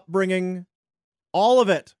 parents, upbringing, all of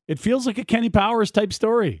it. It feels like a Kenny Powers type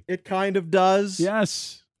story. It kind of does.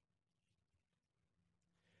 Yes.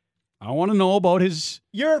 I want to know about his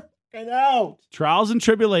You're fucking out. trials and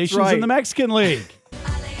tribulations That's right. in the Mexican League.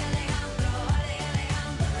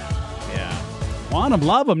 Yeah. Want him,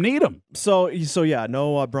 love him, need him. So yeah,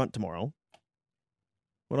 no Brunt tomorrow.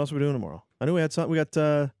 What else are we doing tomorrow? I knew we had something. We got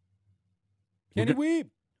Kenny Weeb.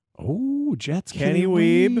 Oh, Jets. Kenny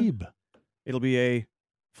Weeb. It'll be a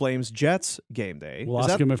Flames Jets game day. We'll is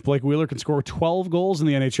ask that, him if Blake Wheeler can score 12 goals in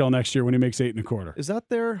the NHL next year when he makes 8 1/4. Is that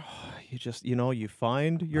there? You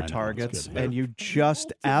find your I know, it's targets good. and you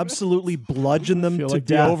just absolutely bludgeon them Feel to like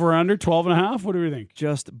the death. over under 12.5. What do we think?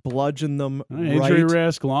 Just bludgeon them Injury right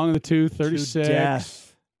risk, long in the tooth, to 36.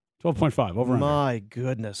 death. 12.5, over under. My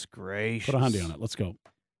goodness gracious. Put a hundy on it. Let's go.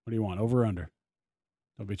 What do you want? Over or under?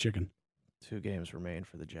 Don't be chicken. 2 games remain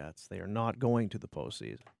for the Jets. They are not going to the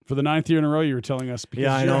postseason. For the 9th year in a row, you were telling us because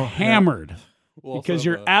Yeah, I you're know. hammered. We'll also Because have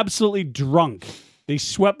you're a- absolutely drunk. They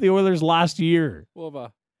swept the Oilers last year.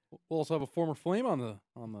 We'll also have a former Flame on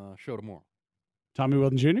the show tomorrow. Tommy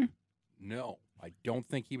Wilton Jr.? No. I don't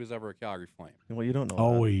think he was ever a Calgary Flame. Well, you don't know.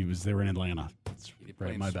 Oh, that. he was there in Atlanta. That's He did play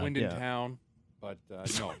right, in my bad. Swindon Yeah. Town, but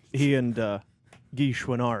no. He and Guy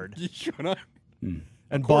Chouinard Hmm.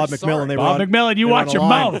 and Corey Bob McMillan. They were Bob on, McMillan, you they were watch on your a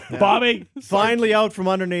line. mouth, Yeah. Bobby. Finally out from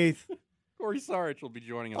underneath. Corey Sarich will be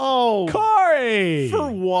joining us. Oh, Corey. for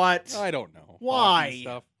what? I don't know. Why? Hockey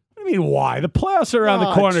stuff. What do you mean, why? The playoffs are around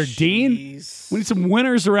the corner, Dean. jeez. We need some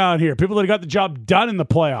winners around here. People that got the job done in the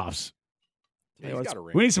playoffs. Yeah, Yeah, he's it's- got a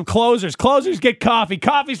ring. We need some closers. Closers get coffee.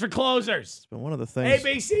 Coffee's for closers. It's been one of the things.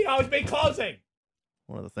 ABC always be closing.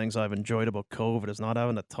 One of the things I've enjoyed about COVID is not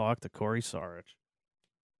having to talk to Corey Sarich.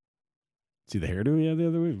 See the hairdo he had the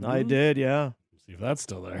other week? I did, yeah. See if that's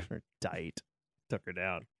still there. Her diet took her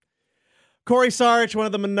down. Corey Sarich, one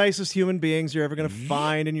of the nicest human beings you're ever going to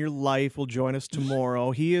find in your life, will join us tomorrow.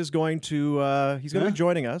 He is going to be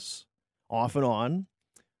joining us off and on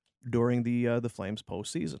during the Flames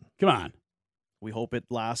postseason. Come on. We hope it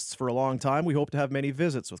lasts for a long time. We hope to have many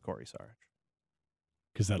visits with Corey Sarich.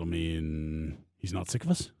 Because that'll mean he's not sick of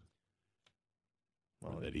us?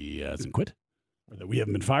 Well, Or that he hasn't quit? Or that we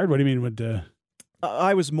haven't been fired? What do you mean with...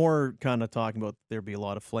 I was more kind of talking about there'd be a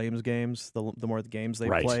lot of Flames games. The more the games they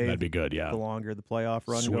right, play, that'd be good, yeah. the longer the playoff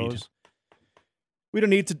run Sweet. goes. We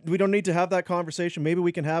don't need to have that conversation. Maybe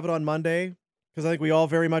we can have it on Monday because I think we all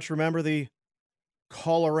very much remember the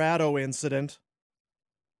Colorado incident.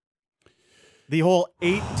 The whole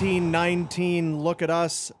 18-19 look at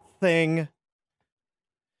us thing.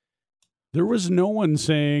 There was no one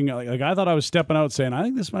saying, like I thought I was stepping out saying, I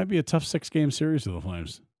think this might be a tough 6-game series for the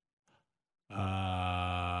Flames.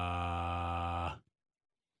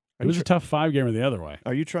 It was a tough 5-gamer the other way.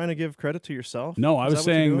 Are you trying to give credit to yourself? No, I Is was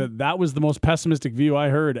that what you're saying doing? that was the most pessimistic view I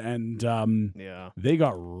heard, and Yeah. they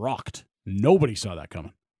got rocked. Nobody saw that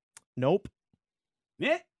coming. Nope.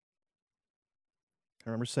 Yeah. I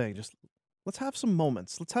remember saying, just let's have some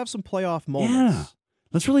moments. Let's have some playoff moments. Yeah.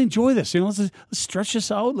 Let's really enjoy this. Let's stretch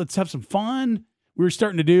this out. Let's have some fun. We were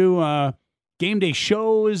starting to do game day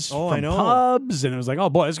shows Oh, I from know. pubs, and it was like, oh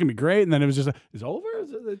boy, this is gonna be great. And then it was just, it's over.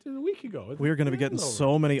 It's a week ago. We were going to be getting It's over.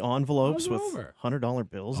 so many envelopes How's with it over? $100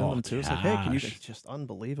 bills in Oh, them too. It's like, hey, can you? gosh. It's just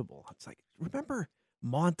unbelievable. It's like, remember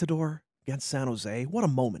Montador against San Jose? What a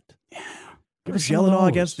moment! Give Remember us some of Gelinas those.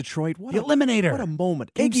 against Detroit? What The a Eliminator. what a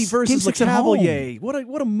moment! Game Iggy s- versus game 6 at home. LeCavalier.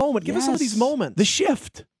 What a moment! Give us some of these Yes. moments. The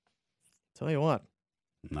shift. Tell you what,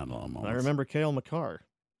 Not a lot of moments. I remember Cale McCarr.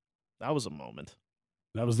 That was a moment.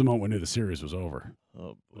 That was the moment we knew the series was over.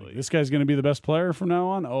 Oh boy, Like, this guy's going to be the best player from now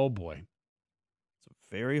on. Oh boy. it's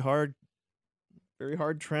a very hard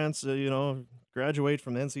graduate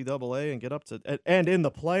from the NCAA and get up to and in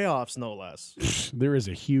the playoffs, no less. There is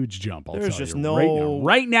a huge jump. I'll There's tell just you no- right now.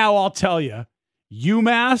 Right now, I'll tell you,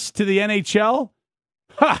 UMass to the NHL.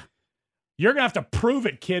 Ha! You're gonna have to prove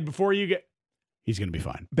it, kid, before you get. He's gonna be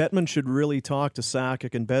fine. Bettman should really talk to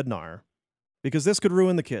Sakic and Bednar because this could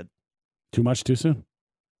ruin the kid. Too much, too soon.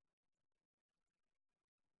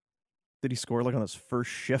 Did he score like on his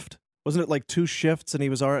first shift? Wasn't it like 2 shifts and he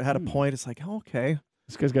was already had a point? It's like, oh, okay.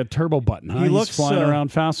 This guy's got a turbo button. Huh? He He's looks, flying uh,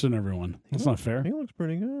 around faster than everyone. That's not fair. He looks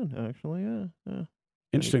pretty good, actually. Yeah.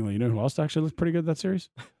 Interestingly, you know who else actually looked pretty good that series?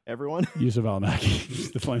 Everyone. Yusuf Alamaki.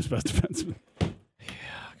 He's the Flames' best defenseman.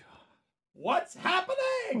 What's happening?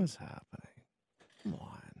 What's happening? Come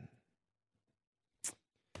on.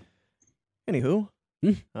 Anywho,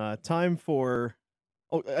 time for.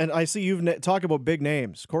 Oh, and I see you've talked about big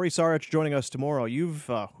names. Corey Sarich joining us tomorrow. You've,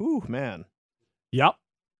 man. Yep.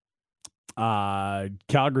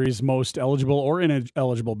 Calgary's most eligible or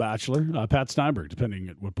ineligible bachelor, Pat Steinberg, depending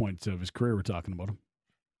at what point of his career we're talking about him.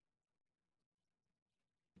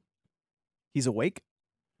 He's awake.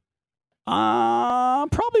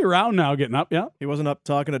 Probably around now, getting up. Yeah. He wasn't up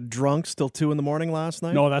talking to drunks till 2 a.m. last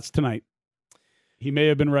night. No, that's tonight. He may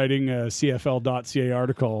have been writing a CFL.ca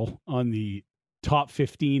article on the top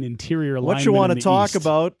 15 interior linemen. What you want in to the talk East.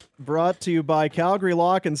 about? Brought to you by Calgary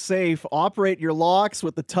Lock and Safe. Operate your locks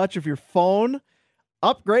with the touch of your phone.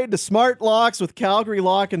 Upgrade to smart locks with Calgary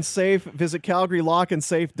Lock and Safe. Visit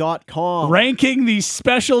calgarylockandsafe.com. Ranking the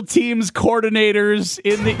special teams coordinators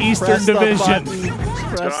in the Eastern Press the Division.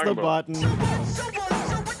 button. Press the button.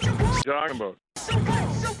 Talking about.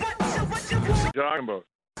 Talking about.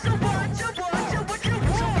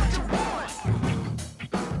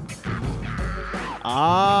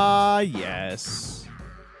 Ah, yes.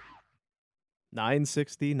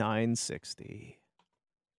 960.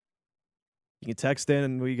 You can text in,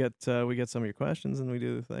 and we get some of your questions, and we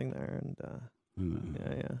do the thing there, and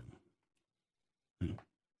yeah.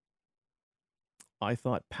 I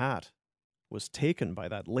thought Pat was taken by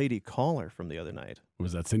that lady caller from the other night.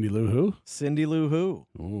 Was that Cindy Lou Who? Cindy Lou Who.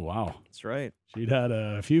 Oh, wow. That's right. She'd had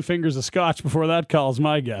a few fingers of scotch before that call's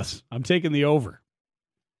my guess. I'm taking the over.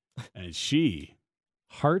 And she,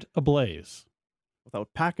 heart ablaze.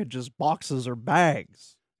 Without packages, boxes, or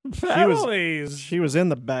bags. Families. She was in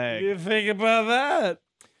the bag. You think about that?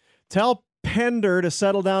 Tell Pender to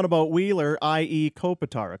settle down about Wheeler, i.e.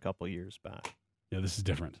 Kopitar, a couple years back. Yeah, this is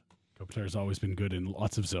different. Kopitar's always been good in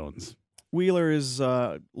lots of zones. Wheeler is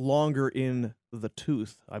longer in the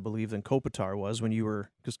tooth, I believe, than Kopitar was when you were...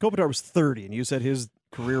 Because Kopitar was 30, and you said his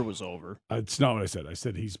career was over. It's not what I said. I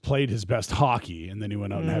said he's played his best hockey, and then he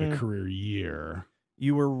went out and had a career year.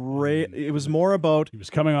 You were... It was more about... He was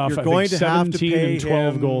coming off, You're I going think, to have to 17 pay and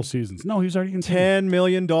 12 him goal seasons. No, he was already in $10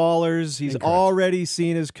 million. He's Incorrect. already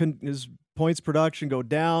seen his points production go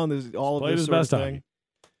down. There's all of Played this his sort best of thing. hockey.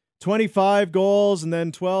 25 goals and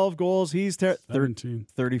then 12 goals. He's 17.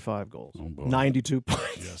 35 goals. Oh, boy. 92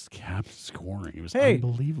 points. Just kept scoring. It was Hey,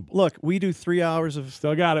 unbelievable. Look, we do 3 hours of...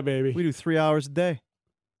 Still got it, baby. We do 3 hours a day.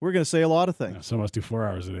 We're going to say a lot of things. Yeah, some of us do 4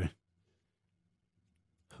 hours a day.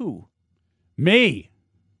 Who? Me.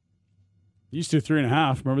 Used to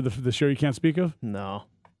 3.5. Remember the show you can't speak of? No.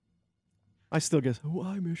 I still guess,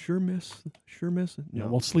 I sure miss it. Yeah, No.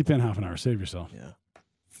 well, sleep in half an hour. Save yourself. Yeah.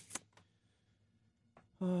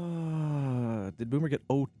 Did Boomer get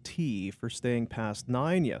OT for staying past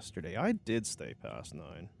 9 yesterday? I did stay past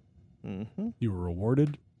 9. Mm-hmm. You were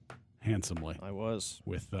rewarded handsomely I was.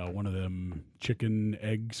 with one of them chicken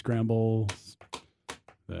egg scrambles,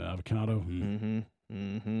 the avocado. Mm-hmm.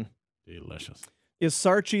 Mm-hmm. Delicious. Is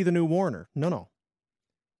Sarchi the new Warner? No.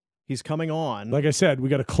 He's coming on. Like I said, we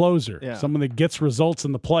got a closer, Yeah. someone that gets results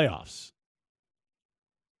in the playoffs.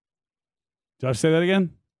 Did I say that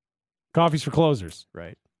again? Coffee's for closers.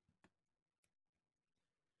 Right.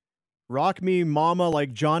 Rock Me Mama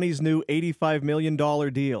like Johnny's new $85 million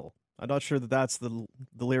deal. I'm not sure that's the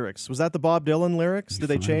lyrics. Was that the Bob Dylan lyrics? Did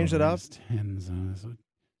they change it up?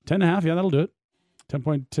 10.5, yeah, that'll do it.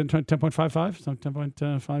 10.55, so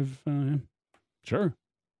 10.5, yeah. Sure.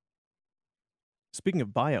 Speaking of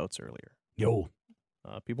buyouts earlier, Yo.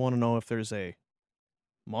 people want to know if there's a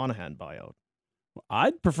Monahan buyout.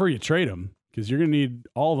 I'd prefer you trade him because you're going to need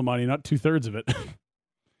all the money, not 2/3 of it.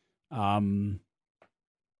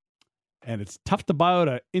 And it's tough to buy out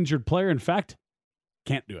an injured player. In fact,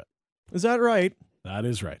 can't do it. Is that right? That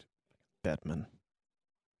is right. Bettman.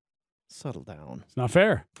 Settle down. It's not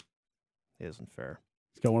fair. It isn't fair.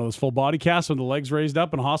 He's got one of those full body casts with the legs raised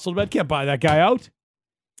up in a hospital bed. Can't buy that guy out.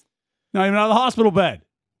 Not even out of the hospital bed.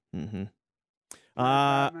 Mm-hmm.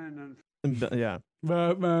 Batman Yeah.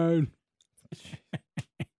 Batman.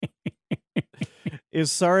 Is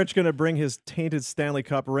Sarich going to bring his tainted Stanley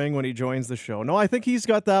Cup ring when he joins the show? No, I think he's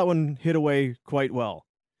got that one hid away quite well.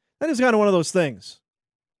 That is kind of one of those things.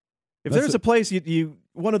 If That's there's a place you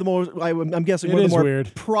one of the most, I'm guessing It one of is the more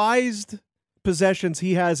weird. prized possessions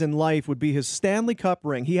he has in life would be his Stanley Cup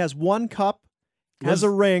ring. He has one cup, has a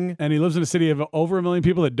ring, And he lives in a city of over 1 million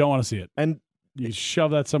people that don't want to see it. and You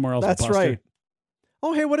shove that somewhere else. that's Buster. right.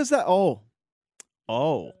 Oh, hey, what is that? Oh.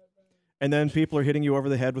 And then people are hitting you over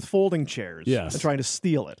the head with folding chairs Yes. and trying to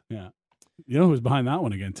steal it. Yeah. You know who's behind that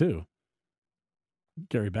one again, too?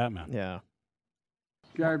 Gary Batman. Yeah.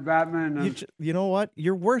 Gary Batman You know what?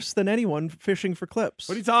 You're worse than anyone fishing for clips.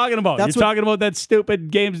 What are you talking about? That's You're what- talking about that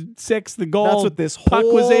stupid Game 6, the goal. That's what this puck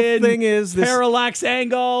whole was in, thing is. This, parallax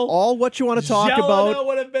angle. all what you want to talk Jelena about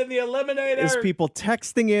would have been the eliminator. is people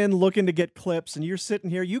texting in looking to get clips, and you're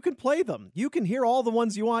sitting here. You can play them. You can hear all the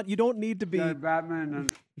ones you want. You don't need to be. Gary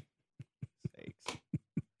Batman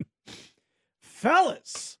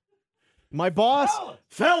Fellas, my boss,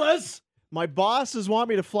 my bosses want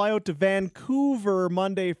me to fly out to Vancouver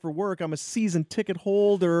Monday for work. I'm a season ticket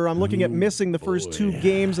holder. I'm looking at missing the first 2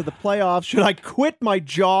 games of the playoffs. Should I quit my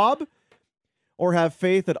job or have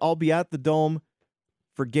faith that I'll be at the Dome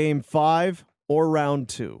for Game 5 or Round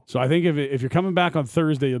 2? So I think if you're coming back on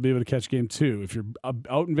Thursday, you'll be able to catch Game 2. If you're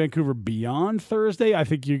out in Vancouver beyond Thursday, I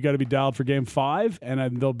think you got to be dialed for Game 5,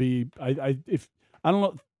 and there'll be I don't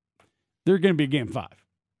know. There's going to be a Game 5.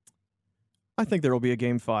 I think there will be a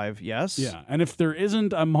Game 5, yes. Yeah, and if there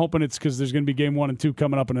isn't, I'm hoping it's because there's going to be Game 1 and 2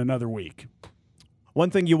 coming up in another week.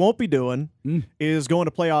 One thing you won't be doing is going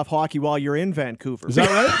to playoff hockey while you're in Vancouver. Is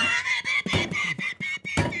that right?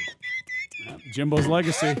 Jimbo's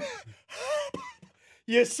legacy.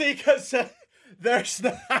 You see, because there's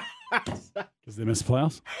the... Because they missed the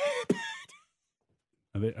playoffs?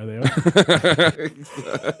 Are they out?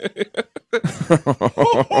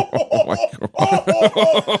 Oh my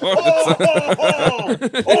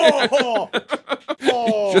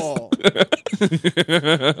God.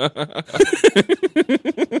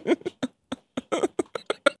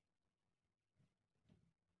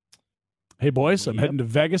 Hey, boys, I'm heading to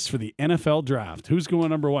Vegas for the NFL draft. Who's going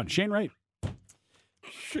number 1? Shane Wright.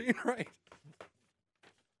 Shane Wright.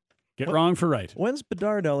 Get wrong for right. When's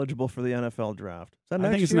Bedard eligible for the NFL draft? Is that next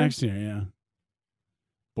I think it's year? next year, yeah.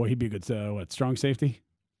 Boy, he'd be a good, strong safety?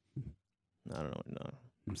 I don't know.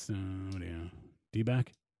 No. So,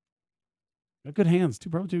 D-back? Got good hands, too.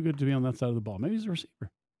 Probably too good to be on that side of the ball. Maybe he's a receiver.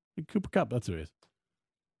 Like Cooper Kupp, that's who he is.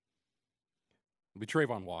 It'll be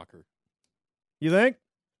Trayvon Walker. You think?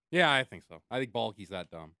 Yeah, I think so. I think Balky's that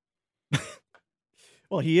dumb.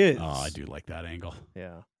 Well, he is. Oh, I do like that angle.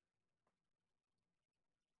 Yeah.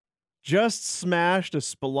 Just smashed a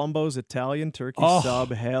Spalumbo's Italian turkey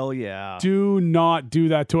sub. Hell yeah. Do not do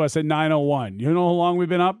that to us at 9:01. You know how long we've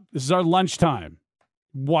been up? This is our lunchtime.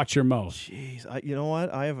 Watch your mouth. Jeez, you know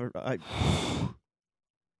what? I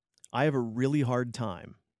have a really hard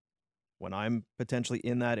time when I'm potentially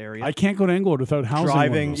in that area. I can't go to Englewood without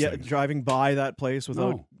housing driving by that place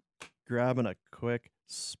without grabbing a quick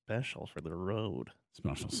special for the road.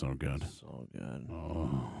 Special's so good. So good.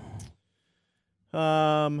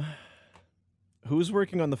 Oh. Who's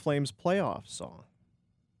working on the Flames playoff song?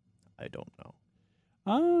 I don't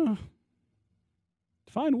know.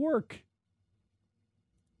 Fine work.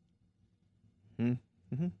 We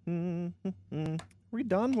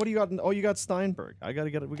done? What do you got? Oh, you got Steinberg. We got to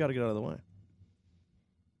get out of the way.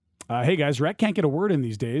 Hey guys, Rhett can't get a word in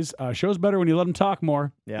these days. Show's better when you let him talk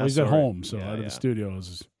more. Yeah, well, he's at home, so Yeah, out of the studio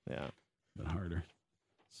is Yeah. a bit harder.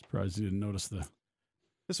 Surprised you didn't notice the.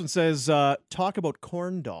 This one says, talk about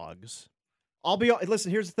corn dogs.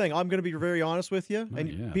 Listen, here's the thing. I'm going to be very honest with you.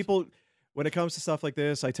 And people, when it comes to stuff like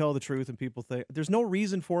this, I tell the truth and people think there's no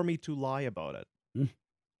reason for me to lie about it.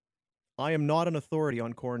 I am not an authority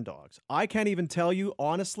on corn dogs. I can't even tell you,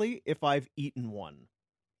 honestly, if I've eaten one.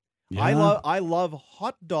 Yeah. I love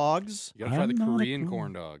hot dogs. You gotta try the Korean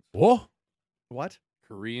corn dogs. Oh, what?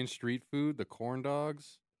 Korean street food, the corn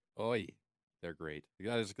dogs. Oi, they're great. You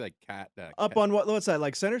got this like Up on what's that?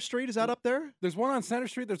 Like Center Street? Is that up there? There's one on Center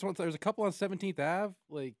Street. There's a couple on 17th Ave.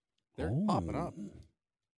 Like they're popping up.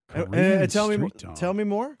 Tell me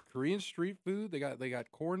more. Korean street food. They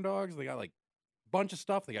got corn dogs. They got like a bunch of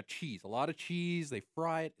stuff. They got cheese. A lot of cheese. They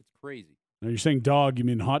fry it. It's crazy. Now you're saying dog? You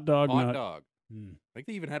mean hot dog? Hot dog. I think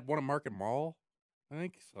they even had one at Market Mall. I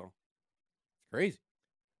think so. It's crazy.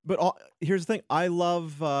 But here's the thing. I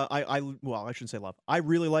love. I shouldn't say love. I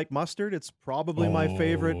really like mustard. It's probably my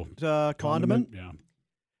favorite condiment. Yeah.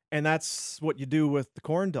 And that's what you do with the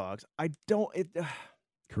corn dogs. I don't.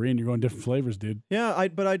 Korean, you're going different flavors, dude. Yeah.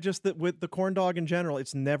 With the corn dog in general,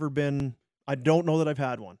 it's never been. I don't know that I've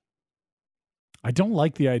had one. I don't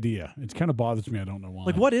like the idea. It kind of bothers me. I don't know why.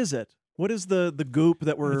 Like, what is it? What is the goop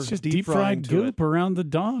that we're it's just deep fried goop around the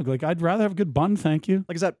dog? Like, I'd rather have a good bun, thank you.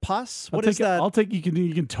 Like, is that pus? What is that? I'll take. You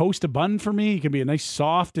can toast a bun for me. It can be a nice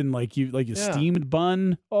soft and a steamed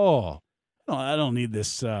bun. Oh, no, I don't need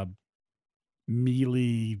this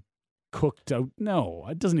mealy cooked out. No,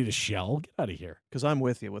 it doesn't need a shell. Get out of here. Because I'm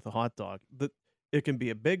with you with a hot dog. It can be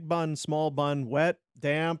a big bun, small bun, wet,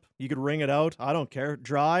 damp. You could wring it out. I don't care.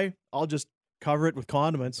 Dry. I'll just cover it with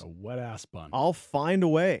condiments. A wet ass bun. I'll find a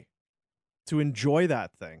way to enjoy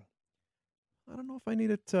that thing. I don't know if I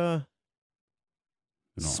need it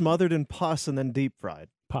smothered in pus and then deep fried.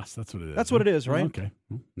 Pus, that's what it is. That's what it is, right? Okay.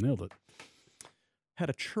 Well, nailed it. Had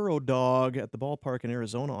a churro dog at the ballpark in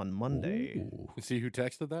Arizona on Monday. Ooh, You see who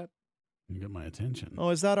texted that? you got my attention. Oh,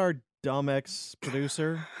 is that our dumb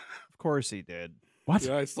ex-producer? Of course he did. What?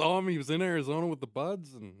 Yeah, I saw him. He was in Arizona with the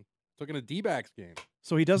Buds and took in a D-backs game.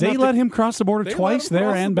 So he doesn't They let him cross the border They let twice him there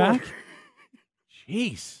cross and the back? border.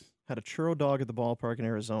 Jeez. Had a churro dog at the ballpark in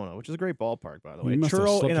Arizona, which is a great ballpark, by the way. You must have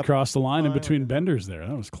Churro slipped in a across the line in pie. between benders there.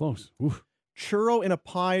 That was close. Oof. Churro in a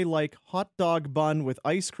pie like hot dog bun with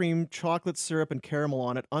ice cream, chocolate syrup, and caramel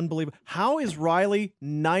on it. Unbelievable. How is Riley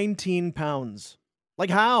 19 pounds? Like,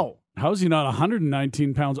 how? How's he not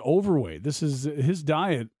 119 pounds overweight? This is his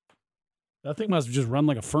diet. That thing must have just run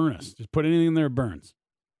like a furnace. Just put anything in there, it burns.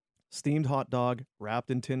 Steamed hot dog wrapped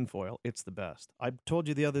in tin foil. It's the best. I told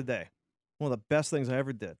you the other day. One of the best things I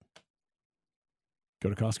ever did. Go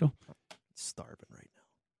to Costco? Starving right now.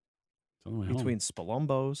 It's on the way home. Between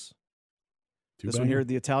Spalumbo's. Two This one banger. here,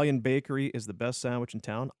 the Italian Bakery is the best sandwich in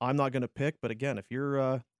town. I'm not going to pick, but again, if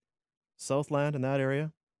you're Southland in that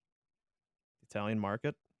area, Italian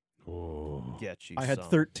Market, Oh. get you. I had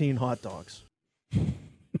 13 hot dogs.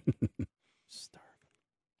 Starving.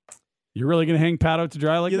 You're really going to hang Pat out to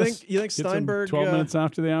dry like You this? think Get some Steinberg? 12 minutes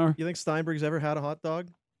after the hour? You think Steinberg's ever had a hot dog?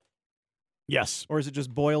 Yes. Or is it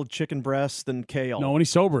just boiled chicken breast and kale? No, when he's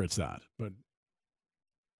sober, it's that. But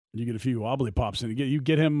you get a few wobbly pops in. You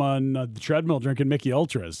get him on the treadmill drinking Mickey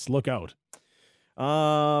Ultras. Look out.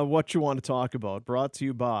 What you want to talk about? Brought to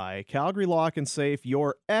you by Calgary Lock and Safe,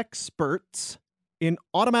 your experts in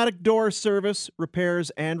automatic door service,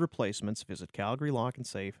 repairs, and replacements. Visit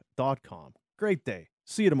calgarylockandsafe.com. Great day.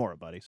 See you tomorrow, buddies.